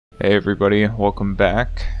Hey everybody, welcome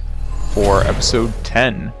back for episode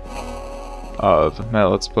 10 of my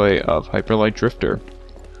Let's Play of Hyper Light Drifter.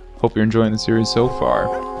 Hope you're enjoying the series so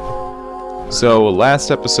far. So,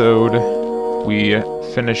 last episode we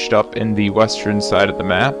finished up in the western side of the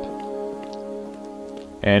map.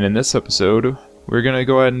 And in this episode, we're going to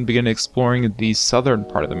go ahead and begin exploring the southern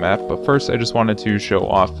part of the map. But first, I just wanted to show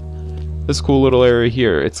off this cool little area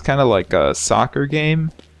here. It's kind of like a soccer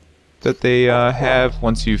game that they have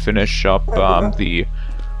once you finish up the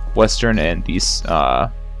western and the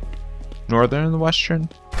northern and the western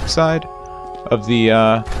side of the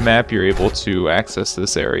map. You're able to access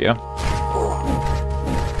this area.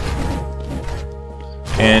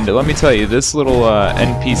 And let me tell you, this little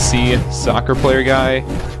NPC soccer player guy,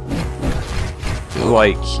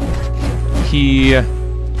 like, he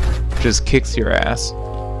just kicks your ass.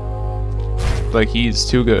 Like, he's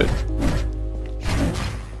too good.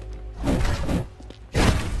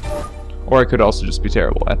 Or I could also just be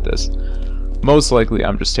terrible at this. Most likely,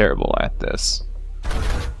 I'm just terrible at this.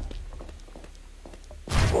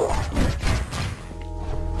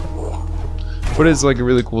 But it's like a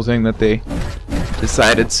really cool thing that they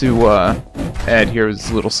decided to add here is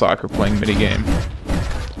this little soccer playing minigame.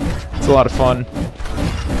 It's a lot of fun.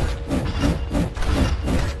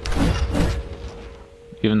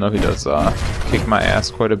 Even though he does kick my ass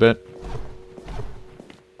quite a bit.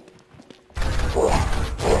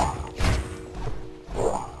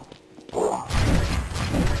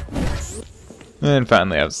 And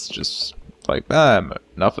finally I was just like,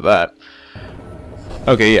 enough of that.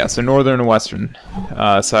 Okay, yeah, so northern and western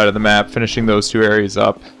side of the map, finishing those two areas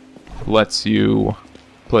up lets you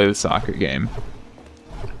play the soccer game.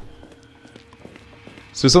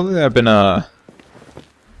 So something that I've been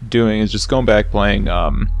doing is just going back playing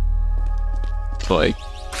like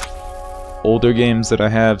older games that I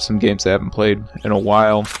have, some games I haven't played in a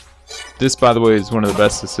while. This, by the way, is one of the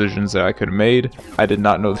best decisions that I could have made. I did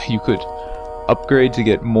not know that you could upgrade to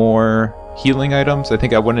get more healing items. I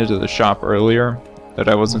think I went into the shop earlier that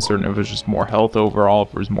I wasn't certain if it was just more health overall, if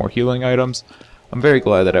it was more healing items. I'm very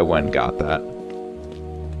glad that I went and got that.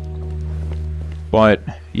 But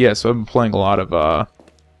yeah, so I've been playing a lot of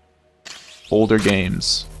older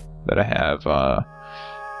games that I have.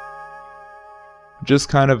 Just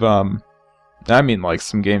kind of I mean, like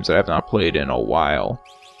some games that I have not played in a while.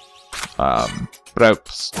 But I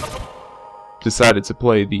decided to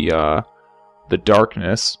play the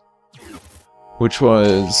Darkness, which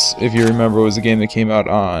was, if you remember, was a game that came out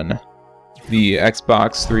on the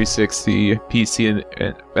Xbox 360, PC,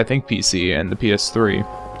 and I think PC, and the PS3.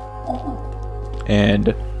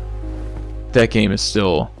 And that game is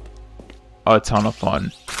still a ton of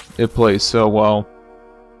fun. It plays so well.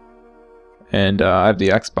 And I have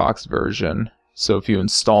the Xbox version, so if you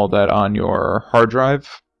install that on your hard drive,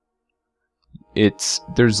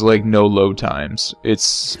 there's like no load times.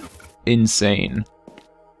 It's insane.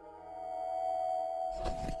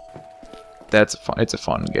 It's a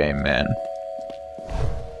fun game, man.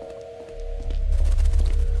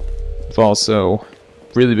 I've also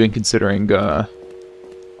really been considering going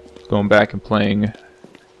back and playing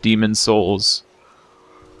Demon's Souls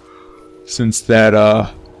since that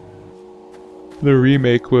the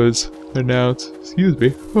remake was announced. Excuse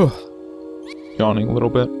me. Yawning a little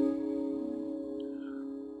bit.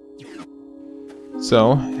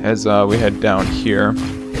 So, as we head down here,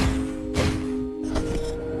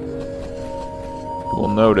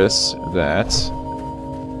 we'll notice that,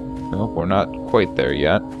 well, we're not quite there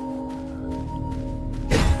yet.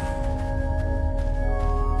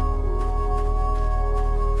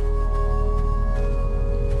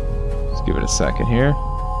 Let's give it a second here.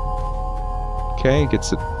 Okay,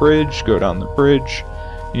 gets to the bridge, go down the bridge,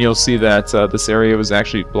 and you'll see that this area was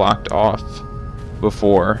actually blocked off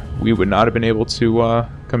before. We would not have been able to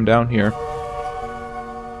come down here.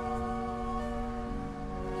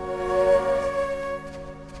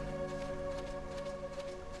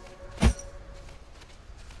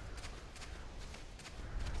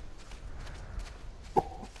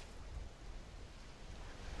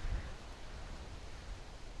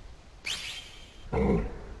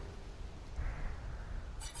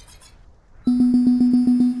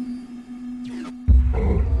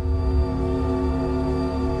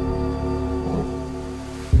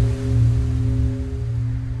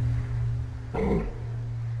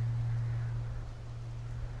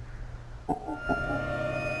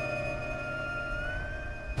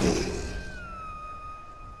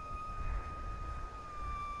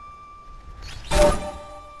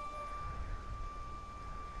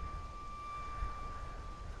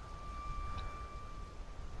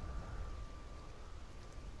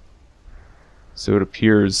 So it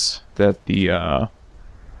appears that the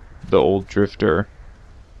old drifter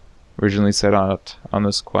originally set out on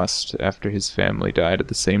this quest after his family died of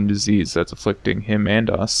the same disease that's afflicting him and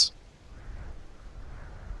us.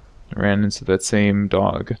 Ran into that same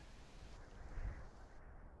dog. At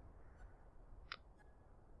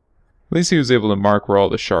least he was able to mark where all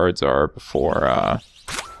the shards are before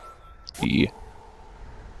he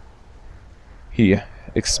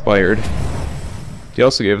expired. He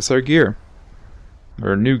also gave us our gear.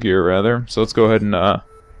 Or new gear, rather. So let's go ahead and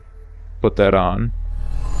put that on.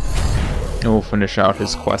 And we'll finish out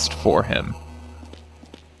his quest for him.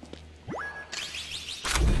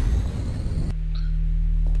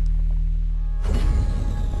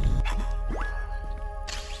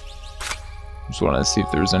 Just wanted to see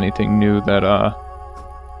if there's anything new that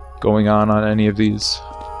going on any of these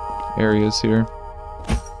areas here.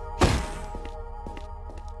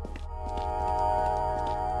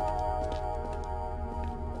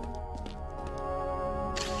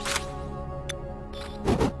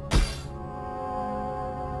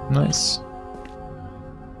 Nice.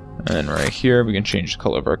 And right here we can change the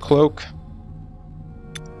color of our cloak.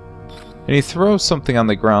 And he throws something on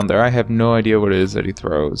the ground there. I have no idea what it is that he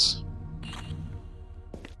throws.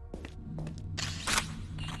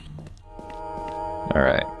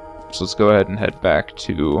 Alright, so let's go ahead and head back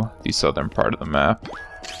to the southern part of the map.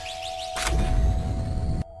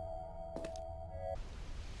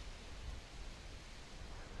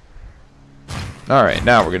 Alright,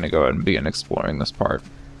 now we're going to go ahead and begin exploring this part.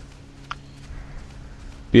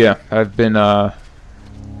 But yeah, I've been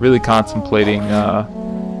really contemplating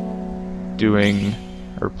doing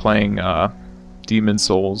or playing Demon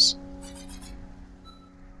Souls.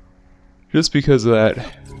 Just because of that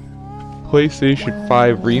PlayStation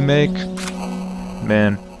 5 remake,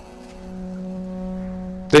 man,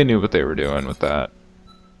 they knew what they were doing with that.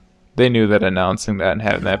 They knew that announcing that and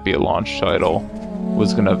having that be a launch title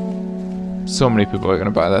was gonna... So many people are gonna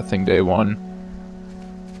buy that thing day one.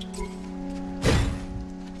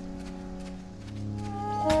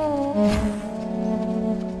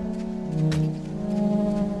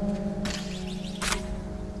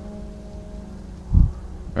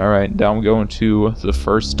 Alright, now I'm going to the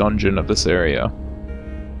first dungeon of this area.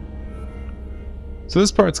 So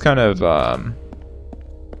this part's kind of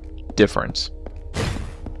different.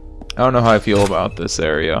 I don't know how I feel about this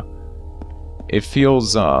area. It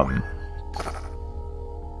feels I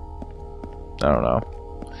don't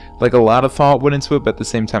know, like a lot of thought went into it, but at the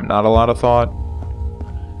same time not a lot of thought.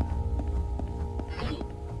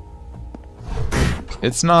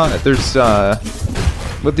 It's not, there's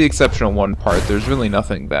with the exception of one part, there's really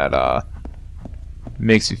nothing that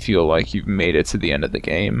makes you feel like you've made it to the end of the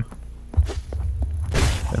game.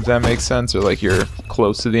 If that makes sense, or like you're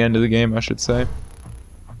close to the end of the game, I should say.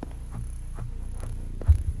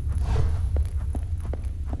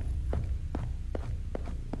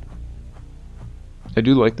 I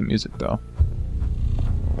do like the music though.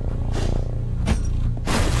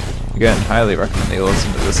 Again, highly recommend you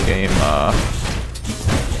listen to this game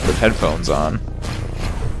with headphones on.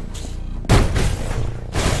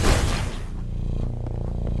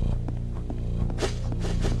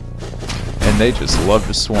 And they just love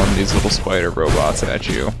to swarm these little spider robots at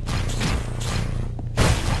you.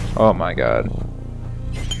 Oh my god.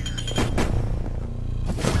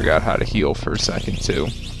 I forgot how to heal for a second too.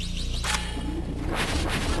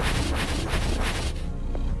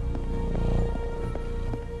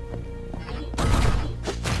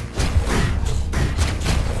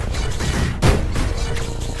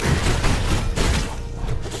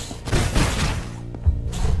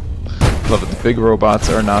 Love it. The big robots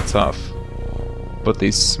are not tough, but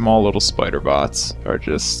these small little spider bots are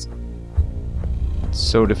just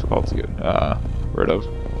so difficult to get rid of.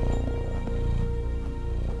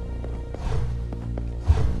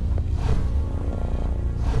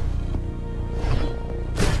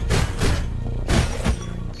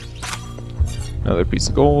 Another piece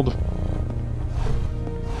of gold.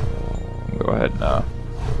 Go ahead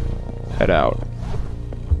and head out.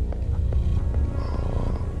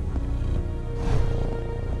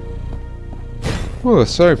 Oh,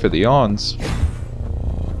 sorry for the yawns.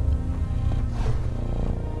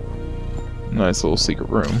 Nice little secret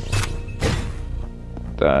room.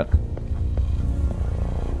 That.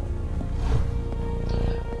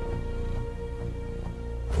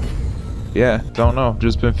 Yeah, don't know.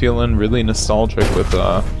 Just been feeling really nostalgic with,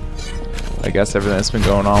 I guess everything that's been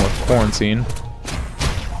going on with quarantine.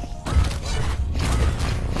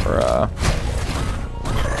 Or,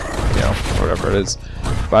 you know, whatever it is.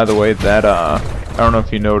 By the way, that, I don't know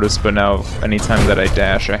if you noticed, but now anytime that I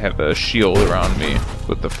dash, I have a shield around me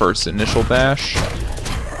with the first initial dash.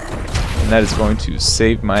 And that is going to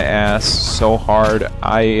save my ass so hard.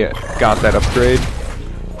 I got that upgrade,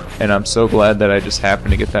 and I'm so glad that I just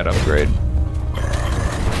happened to get that upgrade.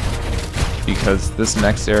 Because this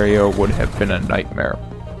next area would have been a nightmare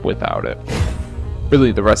without it.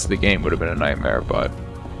 Really, the rest of the game would have been a nightmare, but...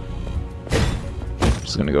 I'm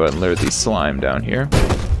just gonna go ahead and lure the slime down here.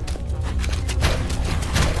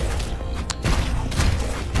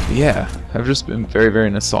 Yeah, I've just been very, very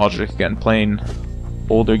nostalgic again, playing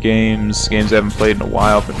older games I haven't played in a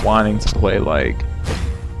while. I've been wanting to play, like,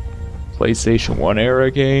 PlayStation 1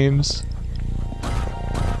 era games.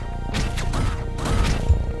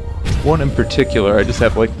 One in particular, I just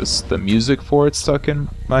have, like, the music for it stuck in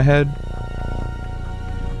my head.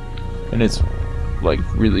 And it's, like,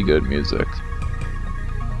 really good music.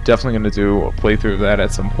 Definitely gonna do a playthrough of that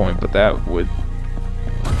at some point, but that would...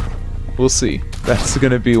 We'll see. That's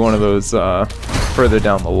gonna be one of those further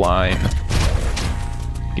down the line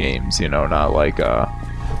games, you know, not like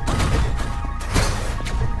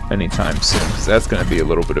anytime soon, because that's gonna be a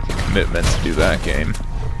little bit of a commitment to do that game.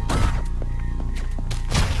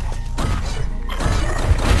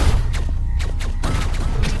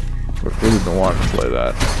 I've really been wanting to play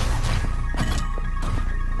that.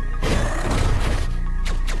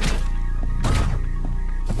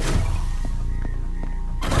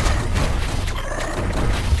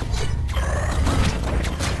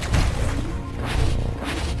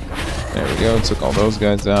 There we go, took all those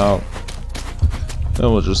guys out.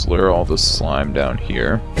 Then we'll just lure all the slime down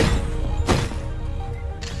here.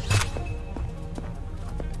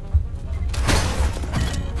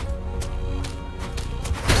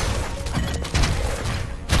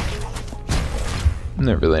 And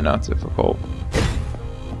they're really not difficult.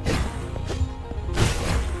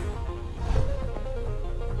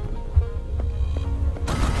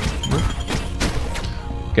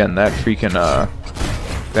 Again, that freaking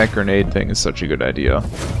that grenade thing is such a good idea.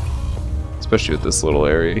 Especially with this little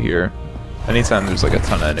area here. Anytime there's like a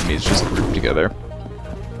ton of enemies just grouped together.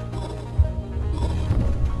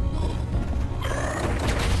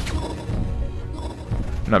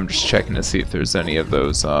 And I'm just checking to see if there's any of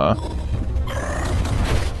those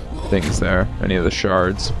things there, any of the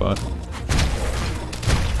shards, but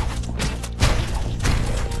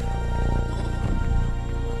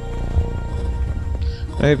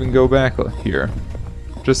I even go back here.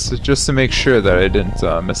 Just to make sure that I didn't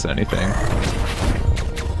miss anything.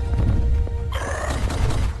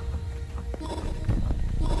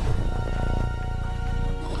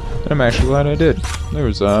 I'm actually glad I did. There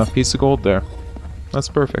was a piece of gold there. That's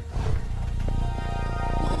perfect.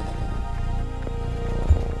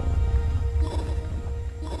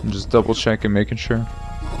 I'm just double checking, making sure.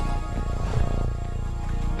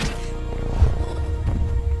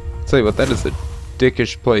 Tell you what, that is a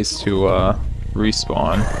dickish place to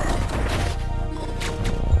respawn.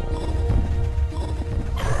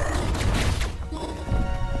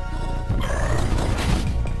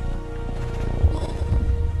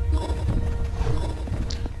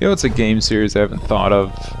 You know, it's a game series I haven't thought of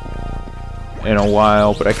in a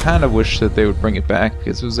while, but I kind of wish that they would bring it back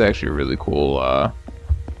because it was actually a really cool.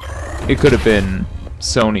 It could have been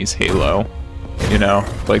Sony's Halo, you know,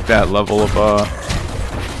 like that level of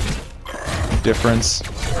difference.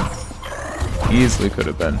 Easily could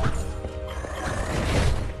have been.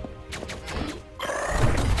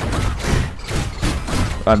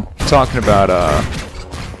 I'm talking about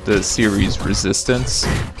the series Resistance.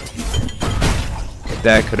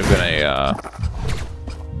 That could have been a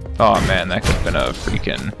oh man, that could have been a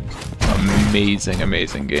freaking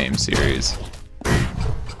amazing game series.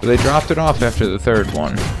 But they dropped it off after the third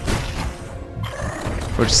one,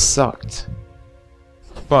 which sucked.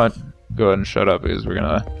 But go ahead and shut up because we're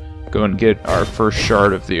gonna go and get our first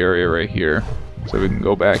shard of the area right here, so we can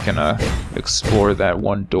go back and explore that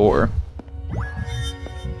one door.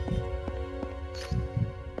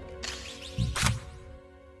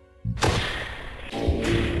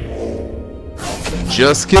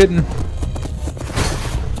 Just kidding.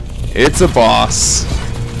 It's a boss.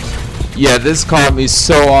 Yeah, this caught me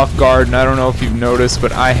so off guard, and I don't know if you've noticed,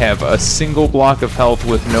 but I have a single block of health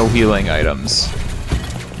with no healing items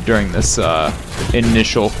during this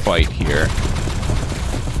initial fight here.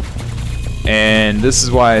 And this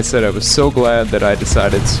is why I said I was so glad that I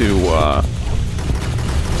decided to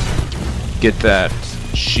get that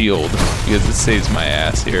shield, because it saves my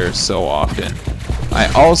ass here so often.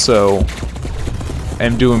 I also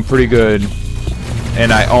am doing pretty good,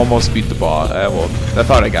 and I almost beat the boss. Well, I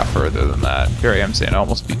thought I got further than that. Here I am saying I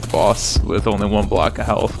almost beat the boss with only one block of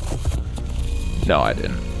health. No, I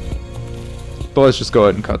didn't. But let's just go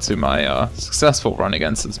ahead and cut to my successful run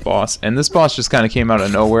against this boss. And this boss just kind of came out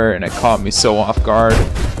of nowhere, and it caught me so off guard,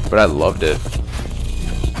 but I loved it.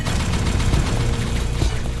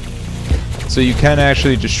 So you can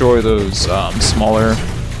actually destroy those smaller,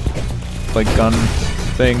 like, gun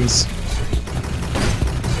things.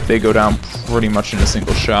 They go down pretty much in a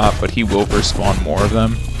single shot, but he will respawn more of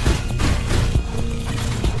them.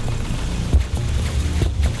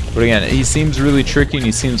 But again, he seems really tricky, and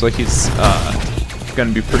he seems like he's going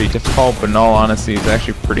to be pretty difficult, but in all honesty, he's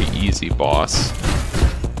actually a pretty easy boss.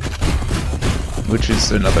 Which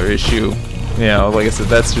is another issue. You know, like I said,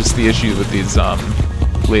 that's just the issue with these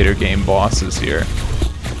later game bosses here.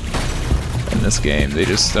 In this game, they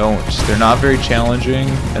just don't, they're not very challenging,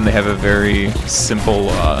 and they have a very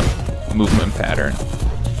simple movement pattern.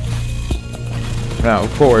 Now,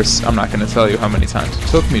 of course, I'm not going to tell you how many times it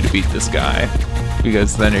took me to beat this guy,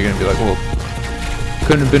 because then you're going to be like, well,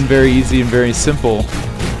 couldn't have been very easy and very simple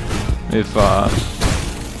if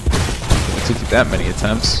it took you that many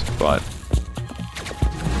attempts, but...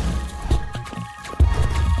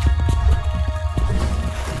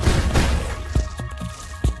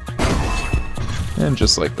 And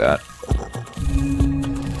just like that.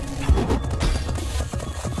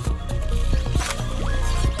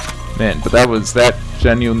 Man, but that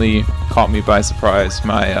genuinely caught me by surprise.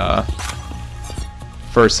 My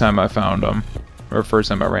first time I found him, or first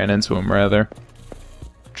time I ran into him rather.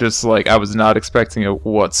 Just like I was not expecting it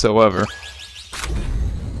whatsoever.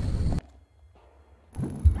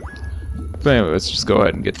 But anyway, let's just go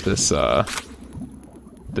ahead and get this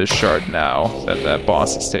this shard now that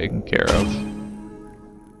boss is taken care of.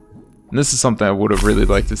 And this is something I would have really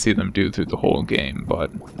liked to see them do through the whole game,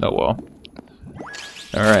 but oh well.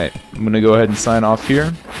 Alright, I'm going to go ahead and sign off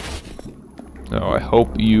here. So I hope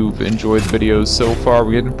you've enjoyed the videos so far.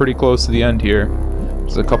 We're getting pretty close to the end here.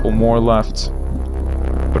 There's a couple more left.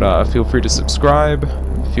 But feel free to subscribe.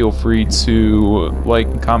 Feel free to like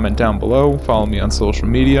and comment down below. Follow me on social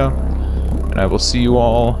media. And I will see you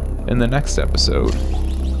all in the next episode.